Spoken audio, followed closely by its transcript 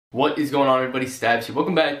What is going on, everybody? Stabs here.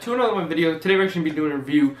 Welcome back to another video. Today we're actually going to be doing a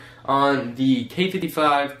review on the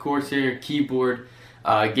K55 Corsair keyboard,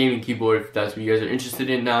 gaming keyboard, if that's what you guys are interested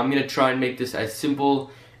in. Now I'm going to try and make this as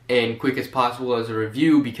simple and quick as possible as a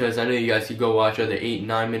review, because I know you guys could go watch other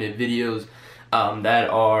 8-9 minute videos that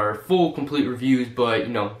are full, complete reviews, but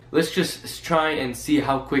you know, let's just try and see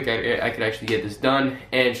how quick I could actually get this done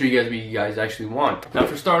and show you guys what you guys actually want. Now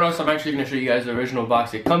for starters, I'm actually going to show you guys the original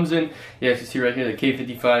box it comes in. You guys can see right here the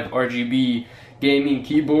K55 RGB gaming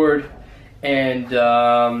keyboard, and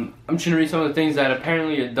I'm just going to read some of the things that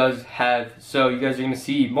apparently it does have. So you guys are going to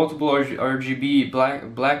see multiple RGB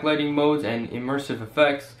black lighting modes and immersive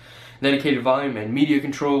effects, dedicated volume and media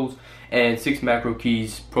controls, and 6 macro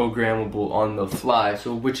keys programmable on the fly.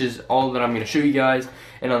 So which is all that I'm going to show you guys,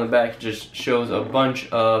 and on the back it just shows a bunch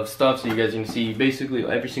of stuff, so you guys can see basically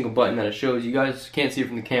every single button that it shows. You guys can't see it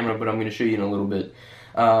from the camera, but I'm going to show you in a little bit.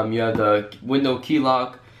 You have the window key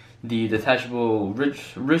lock, the detachable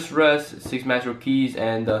wrist rest, 6 macro keys,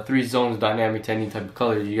 and 3 zones dynamic to any type of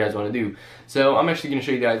colors you guys want to do. So I'm actually going to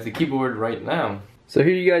show you guys the keyboard right now. So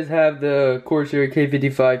here you guys have the Corsair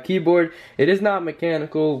K55 keyboard. It is not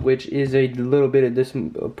mechanical, which is a little bit of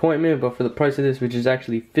disappointment, but for the price of this, which is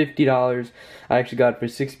actually $50, I actually got it for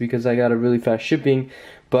 $60 because I got a really fast shipping.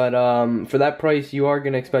 But for that price, you are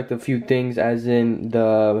going to expect a few things, as in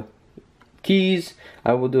the keys.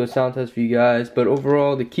 I will do a sound test for you guys, but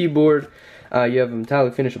overall the keyboard, you have a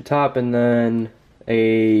metallic finish up top and then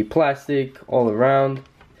a plastic all around.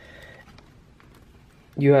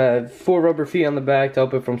 You have 4 rubber feet on the back to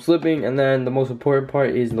help it from slipping, and then the most important part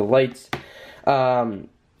is the lights.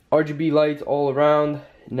 RGB lights all around.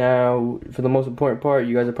 Now, for the most important part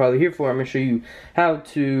you guys are probably here for, I'm going to show you how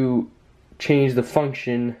to change the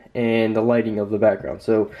function and the lighting of the background.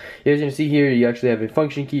 So, you guys are going to see here, you actually have a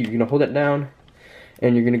function key. You're going to hold that down,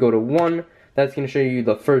 and you're going to go to 1. That's going to show you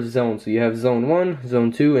the first zone. So, you have zone 1,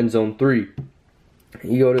 zone 2, and zone 3.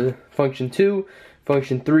 You go to function 2,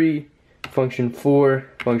 function 3, function 4,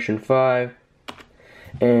 function 5,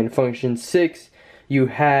 and function 6. You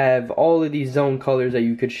have all of these zone colors that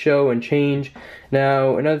you could show and change.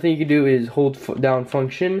 Now another thing you can do is hold down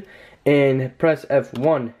function and press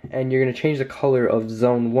F1, and you're going to change the color of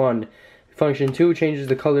zone 1. Function 2 changes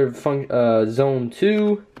the color of zone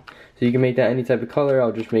 2, so you can make that any type of color.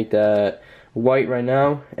 I'll just make that white right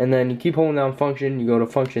now, and then you keep holding down function. You go to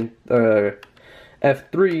function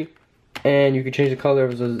F3, and you can change the color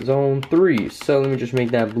of the zone 3. So let me just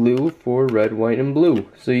make that blue for red, white, and blue.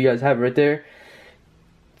 So you guys have it right there.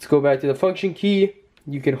 Let's go back to the function key.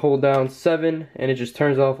 You can hold down 7 and it just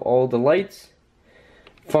turns off all the lights.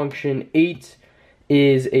 Function 8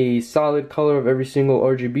 is a solid color of every single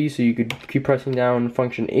RGB, so you could keep pressing down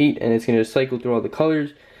function 8 and it's going to cycle through all the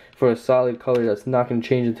colors for a solid color that's not going to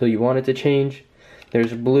change until you want it to change.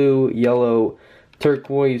 There's blue, yellow,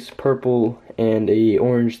 turquoise, purple, and a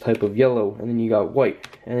orange type of yellow, and then you got white,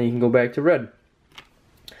 and then you can go back to red.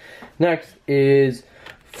 Next is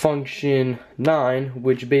function 9,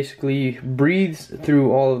 which basically breathes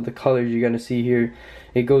through all of the colors you're going to see here.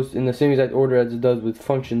 It goes in the same exact order as it does with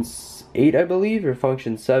function 8, I believe, or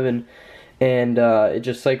function 7, and it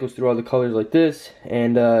just cycles through all the colors like this,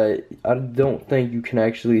 and I don't think you can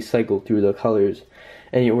actually cycle through the colors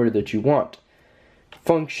any order that you want.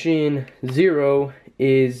 Function 0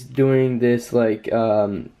 is doing this like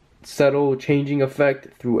subtle changing effect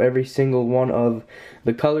through every single one of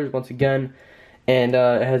the colors once again, and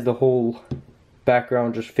it has the whole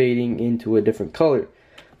background just fading into a different color.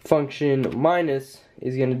 Function minus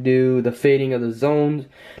is going to do the fading of the zones.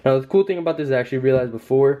 Now the cool thing about this, I actually realized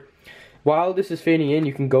before, while this is fading in,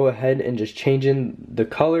 you can go ahead and just change in the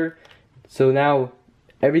color. So now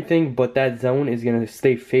everything but that zone is going to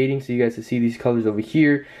stay fading, so you guys can see these colors over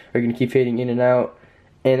here are going to keep fading in and out,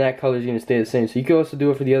 and that color is going to stay the same. So you can also do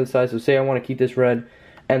it for the other side. So say I want to keep this red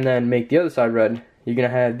and then make the other side red. You're going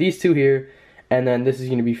to have these two here, and then this is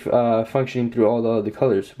going to be functioning through all the other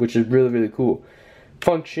colors, which is really, really cool.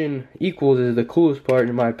 Function equals is the coolest part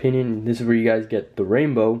in my opinion. This is where you guys get the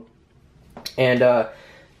rainbow, and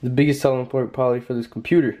the biggest selling point probably for this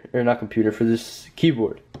computer, or not computer, for this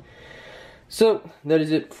keyboard. So that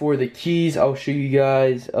is it for the keys. I'll show you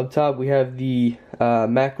guys. Up top we have the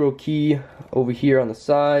macro key. Over here on the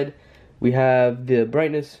side we have the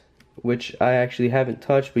brightness, which I actually haven't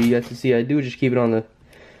touched, but you guys can see I do. Just keep it on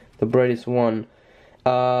the brightest one.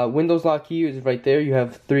 Windows lock key is right there. You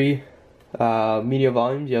have 3 media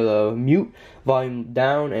volumes. You have the mute, volume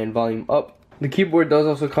down, and volume up. The keyboard does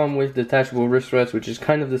also come with detachable wrist rest, which is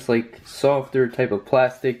kind of this like softer type of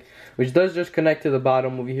plastic, which does just connect to the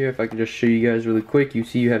bottom over here. If I can just show you guys really quick, you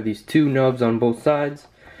see you have these 2 nubs on both sides.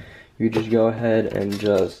 you just go ahead and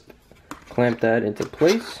just clamp that into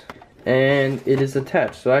place, and it is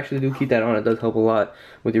attached. So actually do keep that on. It does help a lot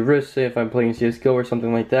with your wrist, say if I'm playing CSGO or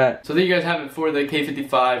something like that. So there you guys have it for the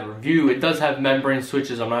K55 review. It does have membrane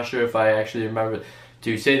switches. I'm not sure if I actually remember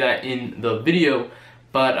to say that in the video,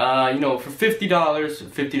 but you know, for $50,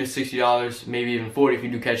 $50 to $60, maybe even $40 if you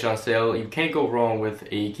do catch it on sale, you can't go wrong with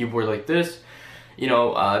a keyboard like this. You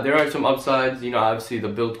know, there are some upsides. You know, obviously the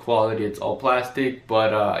build quality, it's all plastic,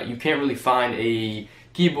 but you can't really find a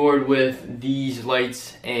keyboard with these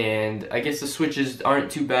lights, and I guess the switches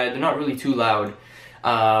aren't too bad. They're not really too loud,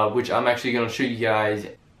 which I'm actually going to show you guys.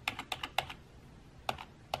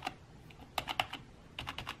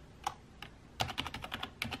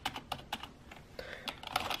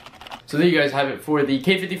 So there you guys have it for the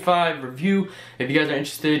K55 review. If you guys are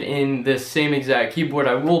interested in this same exact keyboard,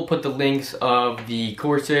 I will put the links of the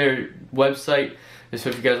Corsair website, so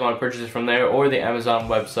if you guys want to purchase it from there, or the Amazon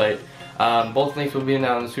website. Both links will be in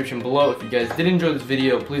the description below. If you guys did enjoy this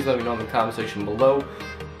video, please let me know in the comment section below.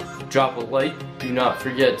 Drop a like. Do not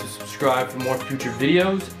forget to subscribe for more future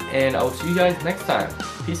videos, and I will see you guys next time.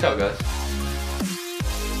 Peace out, guys.